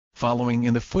following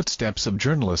in the footsteps of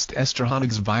journalist Esther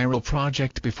Honig's viral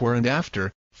project Before and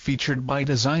After, featured by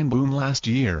Design Boom last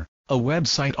year. A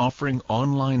website offering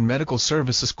online medical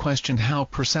services questioned how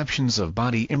perceptions of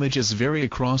body images vary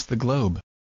across the globe.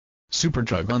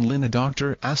 Superdrug Online. A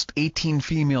doctor asked 18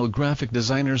 female graphic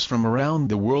designers from around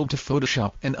the world to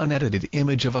Photoshop an unedited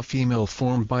image of a female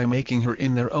form by making her,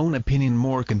 in their own opinion,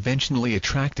 more conventionally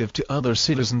attractive to other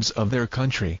citizens of their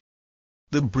country.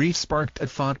 The brief sparked a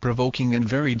thought-provoking and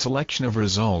varied selection of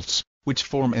results, which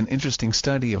form an interesting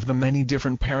study of the many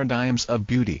different paradigms of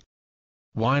beauty.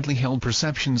 Widely held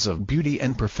perceptions of beauty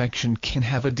and perfection can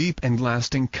have a deep and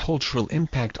lasting cultural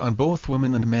impact on both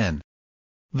women and men.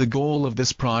 The goal of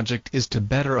this project is to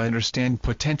better understand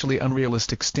potentially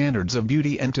unrealistic standards of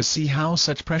beauty and to see how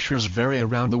such pressures vary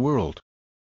around the world.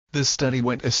 The study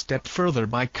went a step further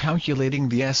by calculating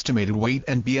the estimated weight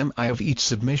and BMI of each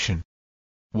submission.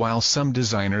 While some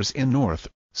designers in North,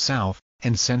 South,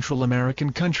 and Central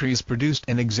American countries produced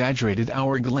an exaggerated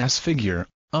hourglass figure,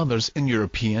 others in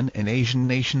European and Asian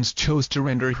nations chose to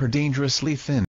render her dangerously thin.